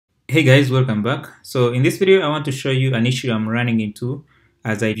Hey guys, welcome back. So in this video, I want to show you an issue I'm running into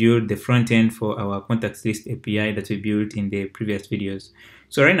as I build the front end for our contacts list API that we built in the previous videos.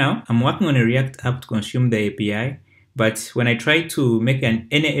 So right now, I'm working on a React app to consume the API, but when I try to make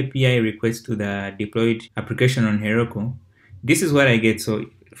any API request to the deployed application on Heroku, this is what I get. So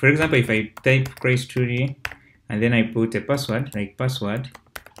for example, if I type CRY and then I put a password, like password,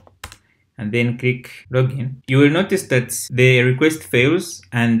 and then click login, you will notice that the request fails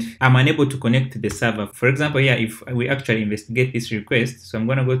and I'm unable to connect to the server. For example, here, if we actually investigate this request, so I'm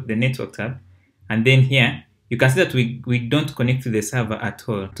going to go to the network tab, and then here, you can see that we don't connect to the server at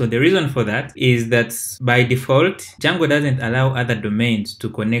all. So the reason for that is that by default, Django doesn't allow other domains to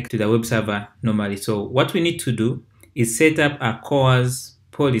connect to the web server normally. So what we need to do is set up a CORS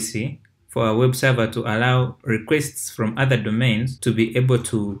policy for a web server to allow requests from other domains to be able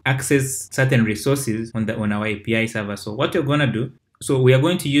to access certain resources on our API server. So what you're going to do, so we are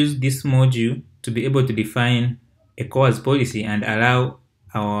going to use this module to be able to define a CORS policy and allow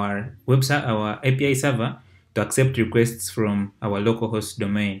our API server to accept requests from our localhost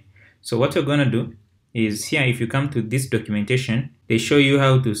domain. So what you're going to do is here, if you come to this documentation, they show you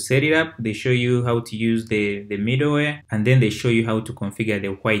how to set it up, they show you how to use the middleware, and then they show you how to configure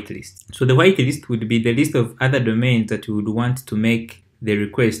the whitelist. So the whitelist would be the list of other domains that you would want to make the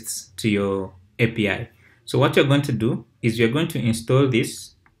requests to your API. So what you're going to do is you're going to install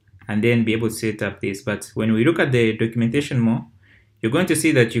this and then be able to set up this. But when we look at the documentation more, you're going to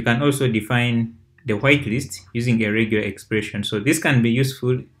see that you can also define the whitelist using a regular expression. So this can be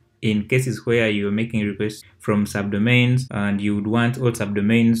useful in cases where you're making requests from subdomains and you would want all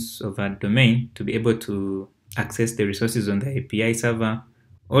subdomains of a domain to be able to access the resources on the API server.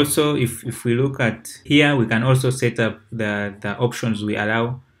 Also, if we look at here, we can also set up the options we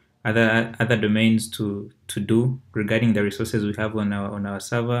allow other domains to do regarding the resources we have on our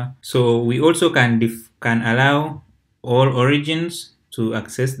server. So we also can allow all origins to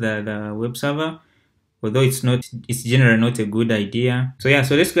access the web server, although it's generally not a good idea. So yeah,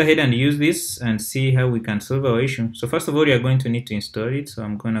 so let's go ahead and use this and see how we can solve our issue. So first of all, we are going to need to install it. So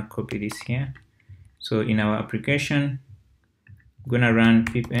I'm going to copy this here. So in our application, I'm going to run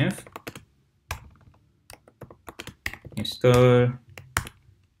pipenv install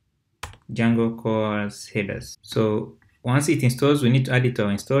Django CORS headers. So once it installs, we need to add it to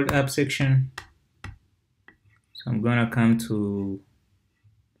our installed app section. So I'm going to come to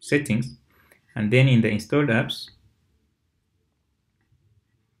settings, and then in the installed apps,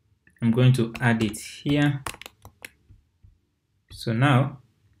 I'm going to add it here. So now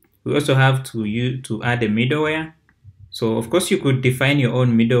we also have to add a middleware. So of course you could define your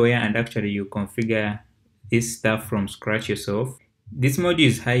own middleware and actually you configure this stuff from scratch yourself. This module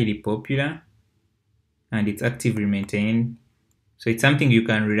is highly popular and it's actively maintained. So it's something you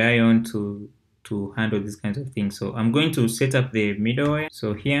can rely on to handle these kinds of things. So I'm going to set up the middleware.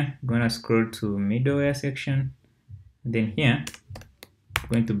 So here, I'm going to scroll to middleware section. And then here, I'm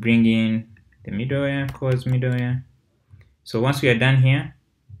going to bring in the middleware, CORS middleware. So once we are done here,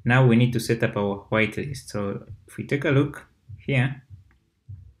 now we need to set up our whitelist. So if we take a look here,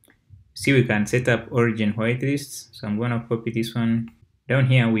 see we can set up origin whitelists. So I'm going to copy this one. Down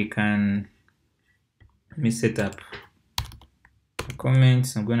here, let me set up the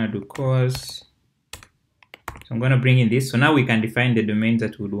comments. I'm going to do CORS. So I'm going to bring in this. So now we can define the domains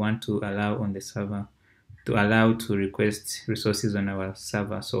that we would want to allow on the server, to allow to request resources on our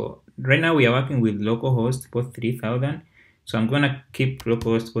server. So right now we are working with localhost port 3000. So I'm going to keep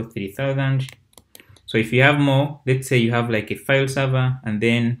localhost port 3000. So if you have more, let's say you have like a file server, and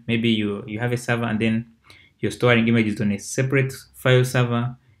then maybe you have a server and then you're storing images on a separate file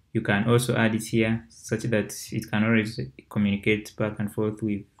server, you can also add it here such that it can always communicate back and forth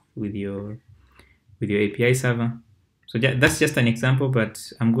with your API server. So that's just an example, but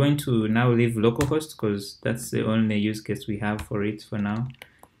I'm going to now leave localhost because that's the only use case we have for it for now.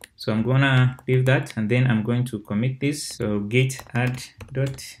 So I'm gonna leave that, and then I'm going to commit this. So git add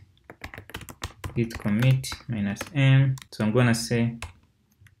dot git commit -m. So I'm gonna say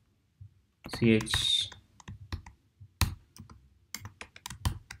ch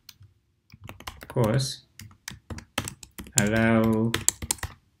CORS allow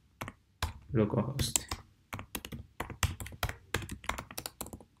localhost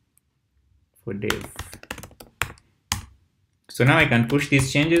for dev. So now I can push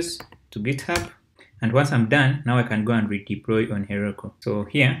these changes to GitHub, and once I'm done, now I can go and redeploy on Heroku. So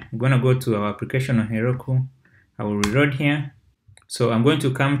here, I'm going to go to our application on Heroku. I will reload here. So I'm going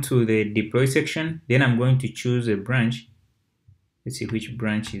to come to the deploy section, then I'm going to choose a branch. Let's see which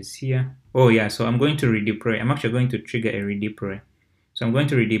branch is here. Oh yeah, so I'm going to redeploy. I'm actually going to trigger a redeploy. So I'm going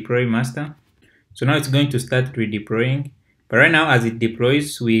to redeploy master. So now it's going to start redeploying. But right now, as it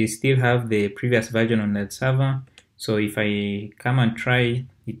deploys, we still have the previous version on that server. So if I come and try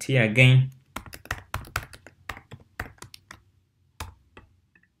it here again,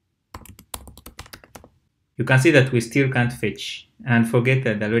 you can see that we still can't fetch. And forget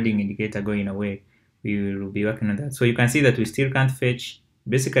that the loading indicator going away. We will be working on that. So you can see that we still can't fetch.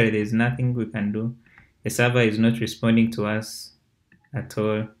 Basically, there's nothing we can do. The server is not responding to us at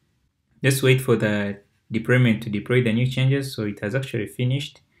all. Just wait for the deployment to deploy the new changes. So it has actually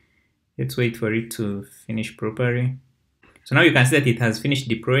finished. Let's wait for it to finish properly. So now you can see that it has finished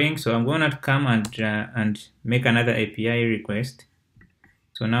deploying. So I'm going to come and make another API request.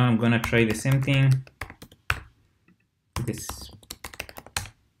 So now I'm going to try the same thing.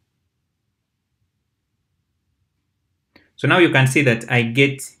 So now you can see that I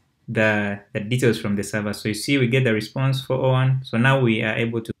get the details from the server. So you see we get the response 401. So now we are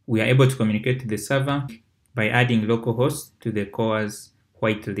able to communicate to the server by adding localhost to the CORS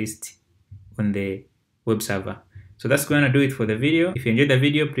whitelist on the web server. So that's going to do it for the video. If you enjoyed the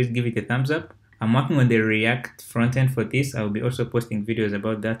video, please give it a thumbs up. I'm working on the React frontend for this. I'll be also posting videos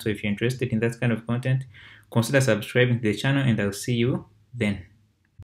about that. So if you're interested in that kind of content, consider subscribing to the channel, and I'll see you then.